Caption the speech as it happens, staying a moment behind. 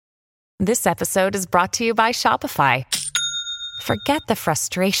This episode is brought to you by Shopify. Forget the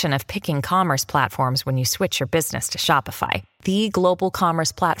frustration of picking commerce platforms when you switch your business to Shopify, the global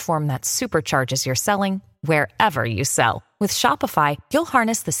commerce platform that supercharges your selling wherever you sell. With Shopify, you'll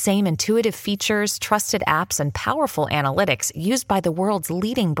harness the same intuitive features, trusted apps, and powerful analytics used by the world's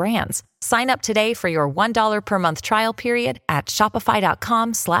leading brands. Sign up today for your $1 per month trial period at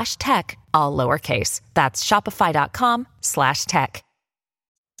shopify.com/tech, all lowercase. That's shopify.com/tech.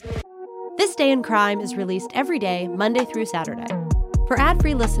 This Day in Crime is released every day, Monday through Saturday. For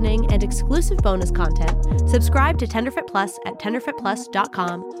ad-free listening and exclusive bonus content, subscribe to Tenderfoot Plus at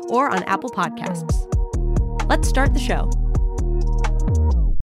tenderfootplus.com or on Apple Podcasts. Let's start the show.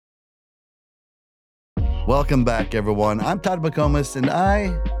 Welcome back, everyone. I'm Todd McComas, and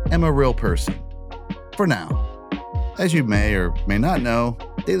I am a real person. For now. As you may or may not know,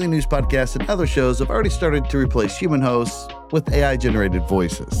 daily news podcasts and other shows have already started to replace human hosts with AI-generated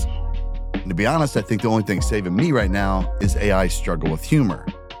voices. And to be honest, I think the only thing saving me right now is AI's struggle with humor.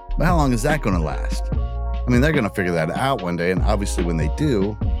 But how long is that going to last? I mean, they're going to figure that out one day, and obviously when they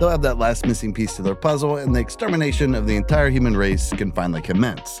do, they'll have that last missing piece to their puzzle, and the extermination of the entire human race can finally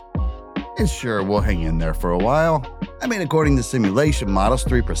commence. And sure, we'll hang in there for a while. I mean, according to simulation models,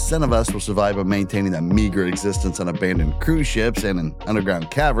 3% of us will survive by maintaining a meager existence on abandoned cruise ships and in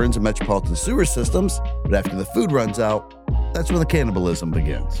underground caverns and metropolitan sewer systems. But after the food runs out, that's when the cannibalism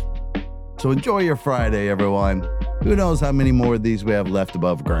begins. So enjoy your Friday, everyone. Who knows how many more of these we have left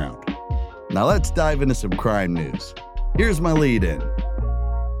above ground. Now let's dive into some crime news. Here's my lead-in.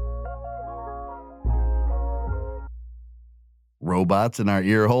 Robots in our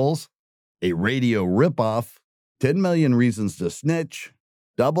ear holes, a radio ripoff, 10 million reasons to snitch,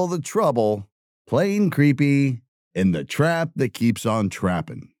 double the trouble, plain creepy, and the trap that keeps on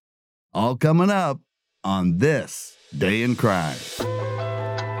trapping. All coming up on This Day in Crime.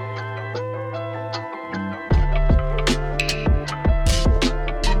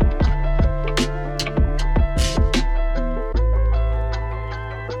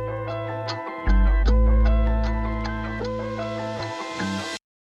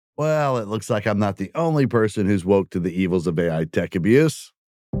 Well, it looks like I'm not the only person who's woke to the evils of AI tech abuse.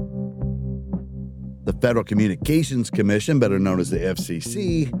 The Federal Communications Commission, better known as the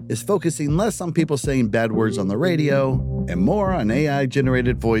FCC, is focusing less on people saying bad words on the radio and more on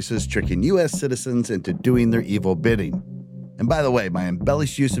AI-generated voices tricking U.S. citizens into doing their evil bidding. And by the way, my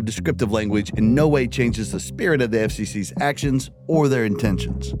embellished use of descriptive language in no way changes the spirit of the FCC's actions or their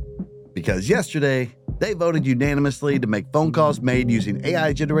intentions. Because yesterday, they voted unanimously to make phone calls made using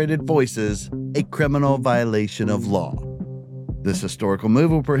AI-generated voices a criminal violation of law. This historical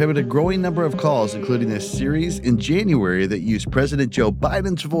move will prohibit a growing number of calls, including a series in January that used President Joe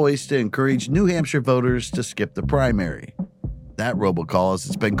Biden's voice to encourage New Hampshire voters to skip the primary. That robocall, as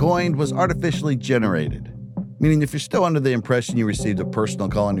it's been coined, was artificially generated, meaning if you're still under the impression you received a personal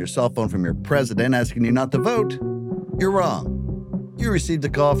call on your cell phone from your president asking you not to vote, you're wrong. You received a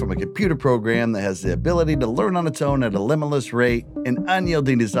call from a computer program that has the ability to learn on its own at a limitless rate, an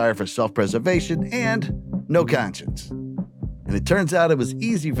unyielding desire for self-preservation, and no conscience. And it turns out it was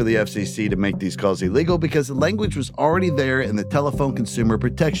easy for the FCC to make these calls illegal because the language was already there in the Telephone Consumer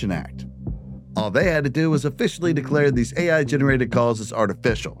Protection Act. All they had to do was officially declare these AI-generated calls as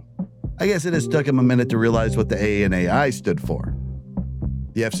artificial. I guess it just took them a minute to realize what the A in AI stood for.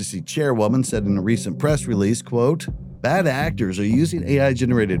 The FCC chairwoman said in a recent press release, quote, "Bad actors are using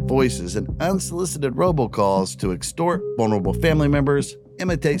AI-generated voices and unsolicited robocalls to extort vulnerable family members,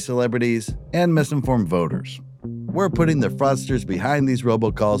 imitate celebrities, and misinform voters. We're putting the fraudsters behind these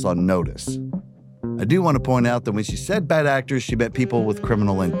robocalls on notice." I do want to point out that when she said bad actors, she meant people with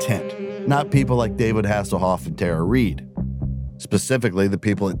criminal intent, not people like David Hasselhoff and Tara Reid. Specifically, the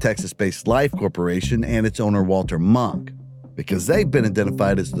people at Texas-based Life Corporation and its owner Walter Monk, because they've been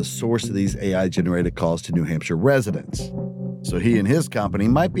identified as the source of these AI-generated calls to New Hampshire residents. So he and his company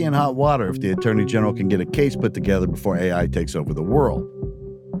might be in hot water if the Attorney General can get a case put together before AI takes over the world.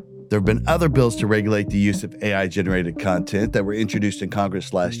 There have been other bills to regulate the use of AI-generated content that were introduced in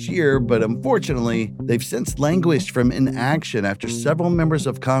Congress last year, but unfortunately, they've since languished from inaction after several members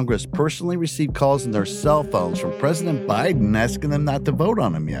of Congress personally received calls on their cell phones from President Biden asking them not to vote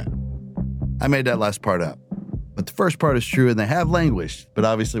on him yet. I made that last part up. But the first part is true, and they have languished, but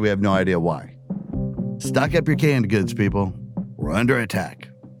obviously we have no idea why. Stock up your canned goods, people. We're under attack.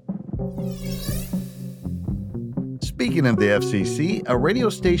 Speaking of the FCC, a radio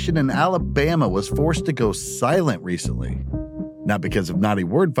station in Alabama was forced to go silent recently. Not because of naughty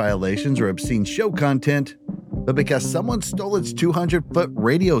word violations or obscene show content, but because someone stole its 200-foot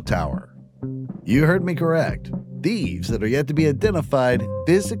radio tower. You heard me correct. thieves that are yet to be identified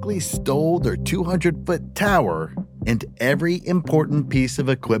physically stole their 200-foot tower and every important piece of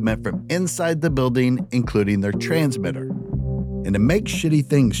equipment from inside the building, including their transmitter. And to make shitty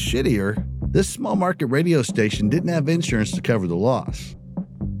things shittier, this small market radio station didn't have insurance to cover the loss.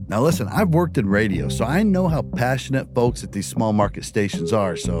 Now listen, I've worked in radio, so I know how passionate folks at these small market stations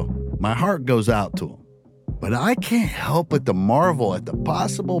are, so my heart goes out to them. But I can't help but to marvel at the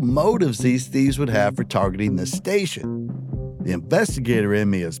possible motives these thieves would have for targeting this station. The investigator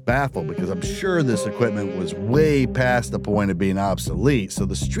in me is baffled because I'm sure this equipment was way past the point of being obsolete, so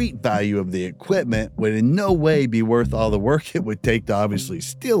the street value of the equipment would in no way be worth all the work it would take to obviously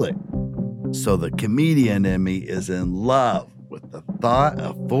steal it. So the comedian in me is in love with the thought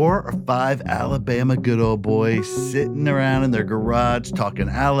of 4 or 5 Alabama good old boys sitting around in their garage talking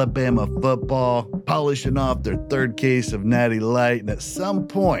Alabama football, polishing off their 3rd case of Natty Light, and at some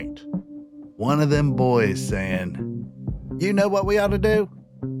point, one of them boys saying, "You know what we ought to do?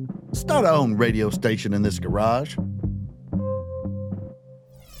 Start our own radio station in this garage."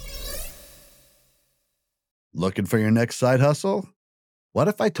 Looking for your next side hustle? What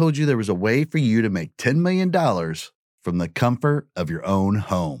if I told you there was a way for you to make $10 million from the comfort of your own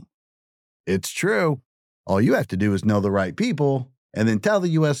home? It's true. All you have to do is know the right people and then tell the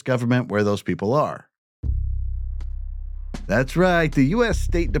U.S. government where those people are. That's right. The U.S.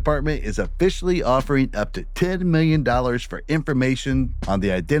 State Department is officially offering up to $10 million for information on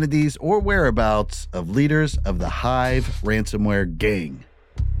the identities or whereabouts of leaders of the Hive ransomware gang.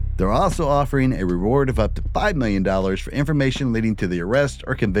 They're also offering a reward of up to $5 million for information leading to the arrest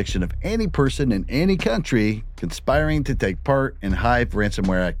or conviction of any person in any country conspiring to take part in Hive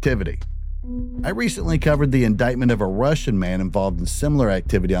ransomware activity. I recently covered the indictment of a Russian man involved in similar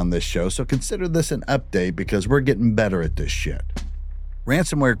activity on this show, so consider this an update because we're getting better at this shit.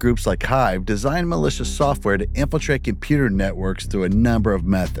 Ransomware groups like Hive design malicious software to infiltrate computer networks through a number of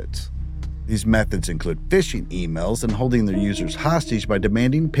methods. These methods include phishing emails and holding their users hostage by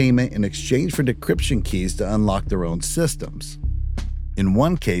demanding payment in exchange for decryption keys to unlock their own systems. In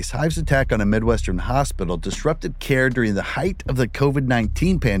one case, Hive's attack on a Midwestern hospital disrupted care during the height of the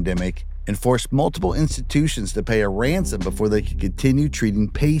COVID-19 pandemic and forced multiple institutions to pay a ransom before they could continue treating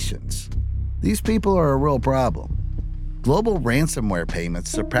patients. These people are a real problem. Global ransomware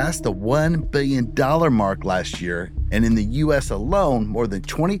payments surpassed the $1 billion mark last year, and in the U.S. alone, more than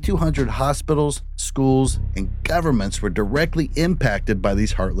 2,200 hospitals, schools, and governments were directly impacted by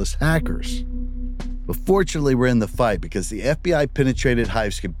these heartless hackers. But fortunately, we're in the fight because the FBI penetrated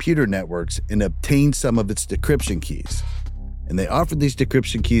Hive's computer networks and obtained some of its decryption keys. And they offered these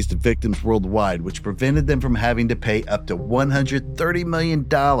decryption keys to victims worldwide, which prevented them from having to pay up to $130 million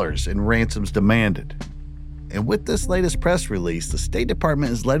in ransoms demanded. And with this latest press release, the State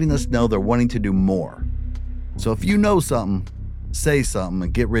Department is letting us know they're wanting to do more. So if you know something, say something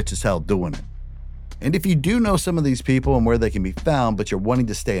and get rich as hell doing it. And if you do know some of these people and where they can be found, but you're wanting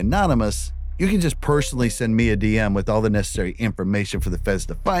to stay anonymous, you can just personally send me a DM with all the necessary information for the feds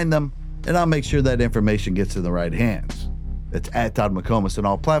to find them, and I'll make sure that information gets in the right hands. That's at Todd McComas on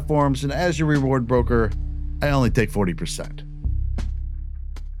all platforms, and as your reward broker, I only take 40%.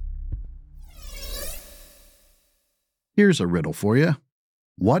 Here's a riddle for you.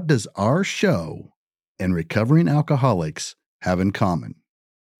 What does our show and recovering alcoholics have in common?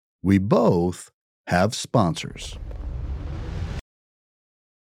 We both have sponsors.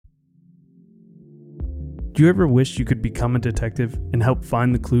 Do you ever wish you could become a detective and help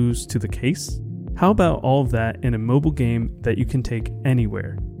find the clues to the case? How about all of that in a mobile game that you can take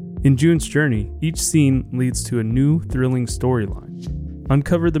anywhere? In June's Journey, each scene leads to a new, thrilling storyline.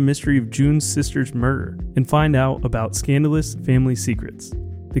 Uncover the mystery of June's sister's murder and find out about scandalous family secrets.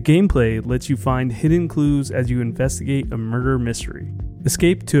 The gameplay lets you find hidden clues as you investigate a murder mystery.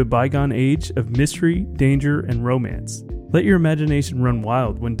 Escape to a bygone age of mystery, danger, and romance. Let your imagination run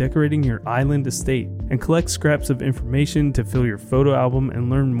wild when decorating your island estate and collect scraps of information to fill your photo album and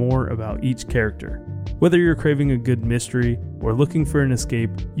learn more about each character. Whether you're craving a good mystery or looking for an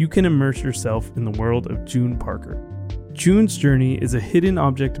escape, you can immerse yourself in the world of June Parker. June's Journey is a hidden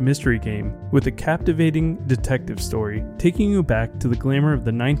object mystery game with a captivating detective story taking you back to the glamour of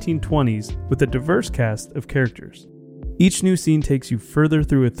the 1920s with a diverse cast of characters. Each new scene takes you further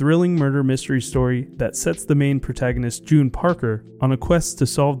through a thrilling murder mystery story that sets the main protagonist, June Parker, on a quest to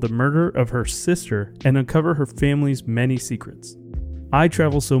solve the murder of her sister and uncover her family's many secrets. I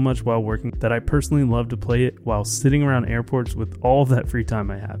travel so much while working that I personally love to play it while sitting around airports with all that free time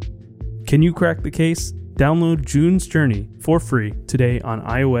I have. Can you crack the case? Download June's Journey for free today on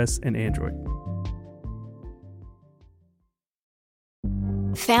iOS and Android.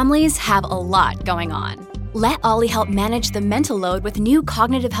 Families have a lot going on. Let Ollie help manage the mental load with new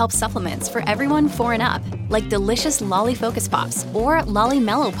cognitive help supplements for everyone 4 and up, like delicious Lolly Focus Pops or Lolly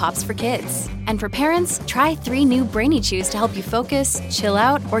Mellow Pops for kids. And for parents, try 3 new Brainy Chews to help you focus, chill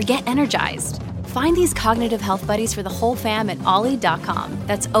out, or get energized. Find these cognitive health buddies for the whole fam at ollie.com.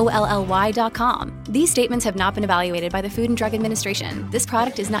 That's OLLY.com. These statements have not been evaluated by the Food and Drug Administration. This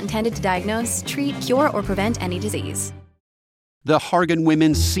product is not intended to diagnose, treat, cure, or prevent any disease. The Hargan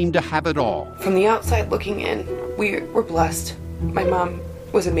women seem to have it all. From the outside looking in, we were blessed. My mom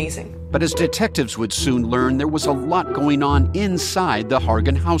was amazing. But as detectives would soon learn, there was a lot going on inside the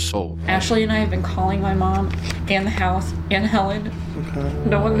Hargan household. Ashley and I have been calling my mom and the house and Helen. Okay.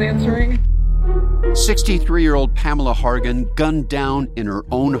 No one's answering. 63-year-old Pamela Hargan gunned down in her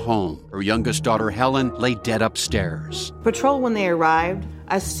own home. Her youngest daughter, Helen, lay dead upstairs. Patrol, when they arrived,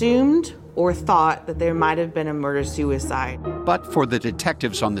 assumed or thought that there might have been a murder-suicide. But for the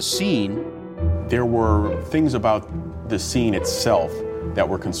detectives on the scene, there were things about the scene itself that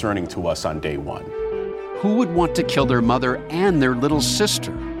were concerning to us on day one. Who would want to kill their mother and their little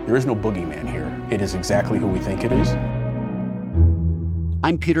sister? There is no boogeyman here. It is exactly who we think it is.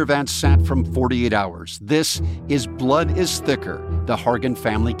 I'm Peter Van Sant from 48 Hours. This is Blood is Thicker, the Hargan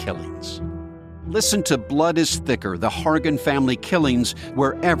family killings. Listen to Blood is Thicker, the Hargan family killings,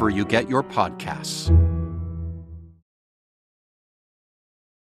 wherever you get your podcasts.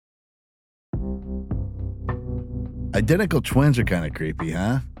 Identical twins are kind of creepy,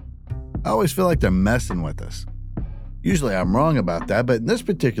 huh? I always feel like they're messing with us. Usually I'm wrong about that, but in this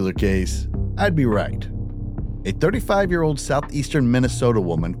particular case, I'd be right. A 35-year-old southeastern Minnesota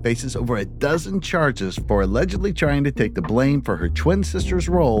woman faces over a dozen charges for allegedly trying to take the blame for her twin sister's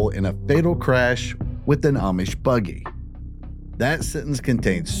role in a fatal crash with an Amish buggy. That sentence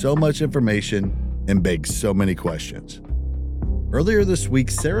contains so much information and begs so many questions. Earlier this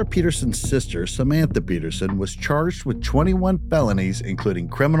week, Sarah Peterson's sister, Samantha Peterson, was charged with 21 felonies, including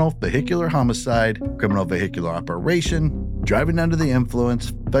criminal vehicular homicide, criminal vehicular operation, driving under the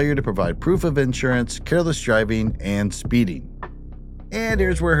influence, failure to provide proof of insurance, careless driving, and speeding. And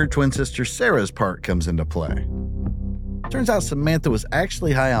here's where her twin sister Sarah's part comes into play. Turns out Samantha was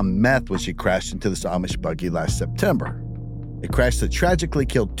actually high on meth when she crashed into this Amish buggy last September. A crash that tragically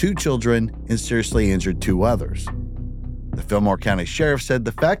killed 2 children and seriously injured 2 others. The Fillmore County Sheriff said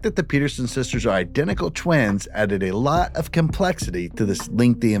the fact that the Peterson sisters are identical twins added a lot of complexity to this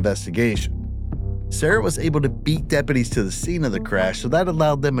lengthy investigation. Sarah was able to beat deputies to the scene of the crash, so that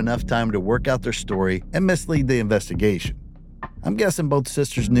allowed them enough time to work out their story and mislead the investigation. I'm guessing both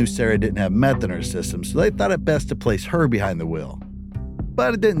sisters knew Sarah didn't have meth in her system, so they thought it best to place her behind the wheel.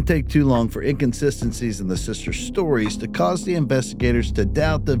 But it didn't take too long for inconsistencies in the sisters' stories to cause the investigators to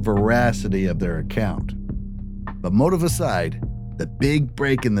doubt the veracity of their account. But motive aside, the big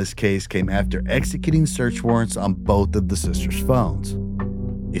break in this case came after executing search warrants on both of the sisters' phones.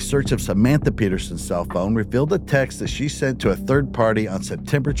 A search of Samantha Peterson's cell phone revealed a text that she sent to a third party on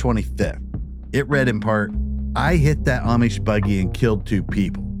September 25th. It read in part, "I hit that Amish buggy and killed 2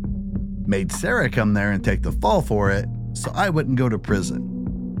 people. Made Sarah come there and take the fall for it, so I wouldn't go to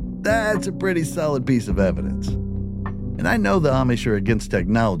prison." That's a pretty solid piece of evidence. And I know the Amish are against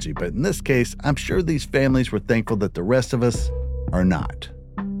technology, but in this case, I'm sure these families were thankful that the rest of us are not.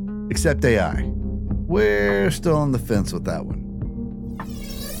 Except AI. We're still on the fence with that one.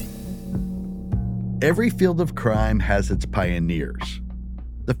 Every field of crime has its pioneers,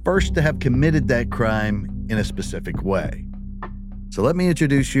 the first to have committed that crime in a specific way. So let me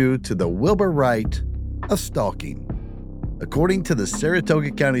introduce you to the Wilbur Wright of stalking. According to the Saratoga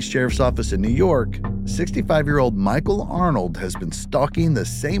County Sheriff's Office in New York, 65-year-old Michael Arnold has been stalking the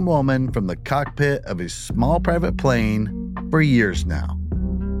same woman from the cockpit of his small private plane for years now.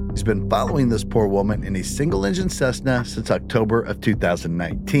 He's been following this poor woman in a single-engine Cessna since October of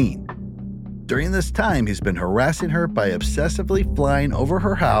 2019. During this time, he's been harassing her by obsessively flying over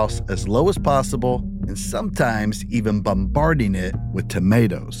her house as low as possible and sometimes even bombarding it with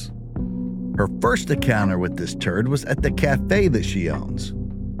tomatoes. Her first encounter with this turd was at the cafe that she owns.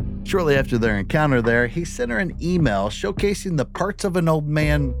 Shortly after their encounter there, he sent her an email showcasing the parts of an old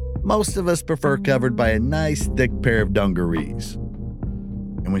man most of us prefer covered by a nice thick pair of dungarees.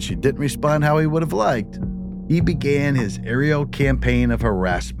 And when she didn't respond how he would have liked, he began his aerial campaign of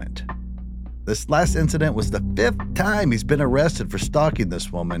harassment. This last incident was the 5th time he's been arrested for stalking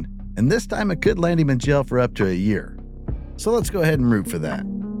this woman, and this time it could land him in jail for up to a year. So let's go ahead and root for that.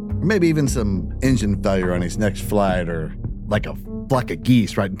 Or maybe even some engine failure on his next flight, or like a flock of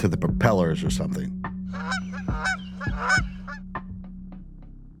geese right into the propellers or something.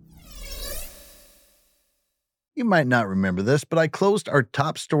 You might not remember this, but I closed our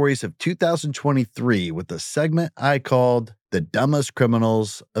top stories of 2023 with a segment I called The Dumbest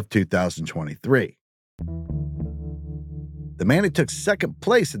Criminals of 2023. The man who took second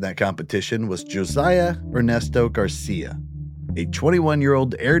place in that competition was Josiah Ernesto Garcia, a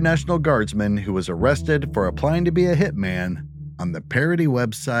 21-year-old Air National Guardsman who was arrested for applying to be a hitman on the parody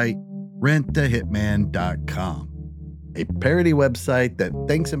website rentahitman.com, a parody website that,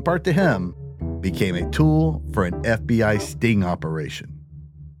 thanks in part to him, became a tool for an FBI sting operation.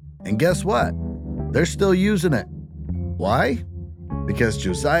 And guess what? They're still using it. Why? Because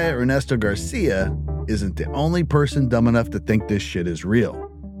Josiah Ernesto Garcia isn't the only person dumb enough to think this shit is real.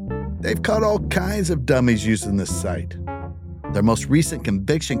 They've caught all kinds of dummies using this site. Their most recent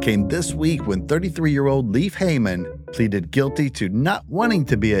conviction came this week when 33-year-old Leif Heyman pleaded guilty to not wanting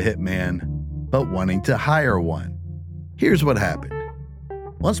to be a hitman, but wanting to hire one. Here's what happened.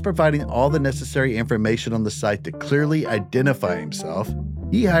 Once providing all the necessary information on the site to clearly identify himself,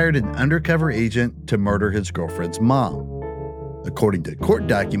 he hired an undercover agent to murder his girlfriend's mom. According to court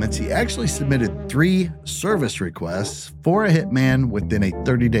documents, he actually submitted 3 service requests for a hitman within a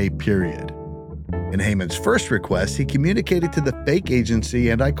 30-day period. In Heyman's first request, he communicated to the fake agency,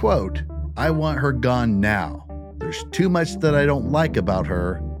 and I quote, "I want her gone now. There's too much that I don't like about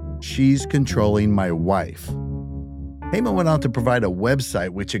her. She's controlling my wife." Heyman went on to provide a website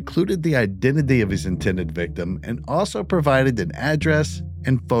which included the identity of his intended victim and also provided an address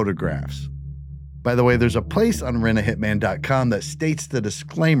and photographs. By the way, there's a place on rentahitman.com that states the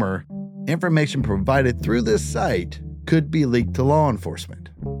disclaimer, information provided through this site could be leaked to law enforcement.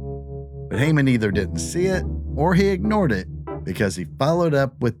 But Heyman either didn't see it or he ignored it because he followed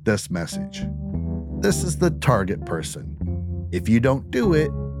up with this message. This is the target person. If you don't do it,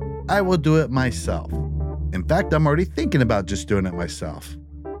 I will do it myself. In fact, I'm already thinking about just doing it myself.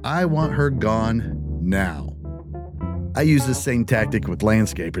 I want her gone now. I use this same tactic with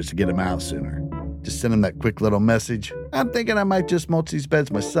landscapers to get them out sooner. Just send them that quick little message. I'm thinking I might just mulch these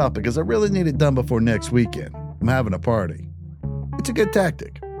beds myself because I really need it done before next weekend. I'm having a party. It's a good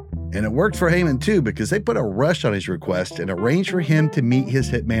tactic. And it worked for Heyman too because they put a rush on his request and arranged for him to meet his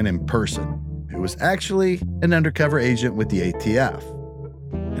hitman in person, who was actually an undercover agent with the ATF.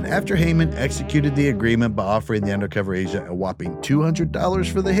 And after Heyman executed the agreement by offering the undercover agent a whopping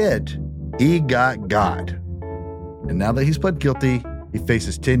 $200 for the hit, he got. And now that he's pled guilty, he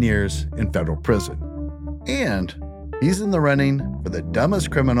faces 10 years in federal prison. And he's in the running for the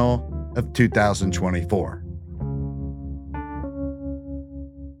dumbest criminal of 2024.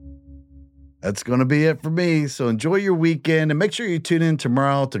 That's going to be it for me, so enjoy your weekend and make sure you tune in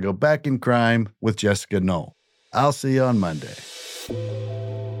tomorrow to go back in crime with Jessica Knoll. I'll see you on Monday.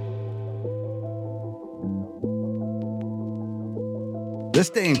 This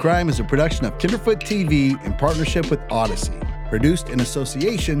Day in Crime is a production of Tenderfoot TV in partnership with Odyssey, produced in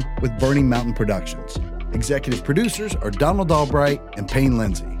association with Burning Mountain Productions. Executive producers are Donald Albright and Payne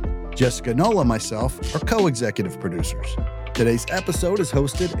Lindsay. Jessica Knoll and myself are co-executive producers. Today's episode is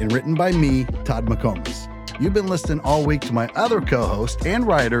hosted and written by me, Todd McComas. You've been listening all week to my other co-hosts and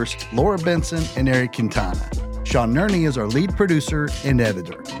writers, Laura Benson and Eric Quintana. Sean Nerney is our lead producer and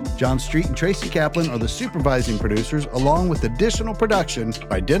editor. John Street and Tracy Kaplan are the supervising producers, along with additional production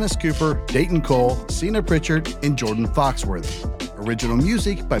by Dennis Cooper, Dayton Cole, Cena Pritchard, and Jordan Foxworthy. Original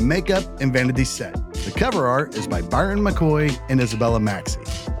music by Makeup and Vanity Set. The cover art is by Byron McCoy and Isabella Maxey.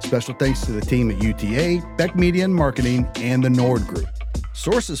 Special thanks to the team at UTA, Beck Media and Marketing, and the Nord Group.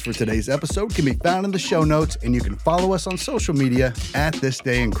 Sources for today's episode can be found in the show notes, and you can follow us on social media at This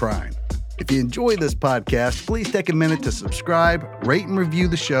Day in Crime. If you enjoy this podcast, please take a minute to subscribe, rate and review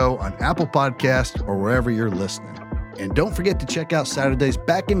the show on Apple Podcasts or wherever you're listening. And don't forget to check out Saturday's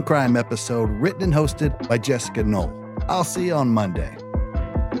Back in Crime episode, written and hosted by Jessica Knoll. I'll see you on Monday.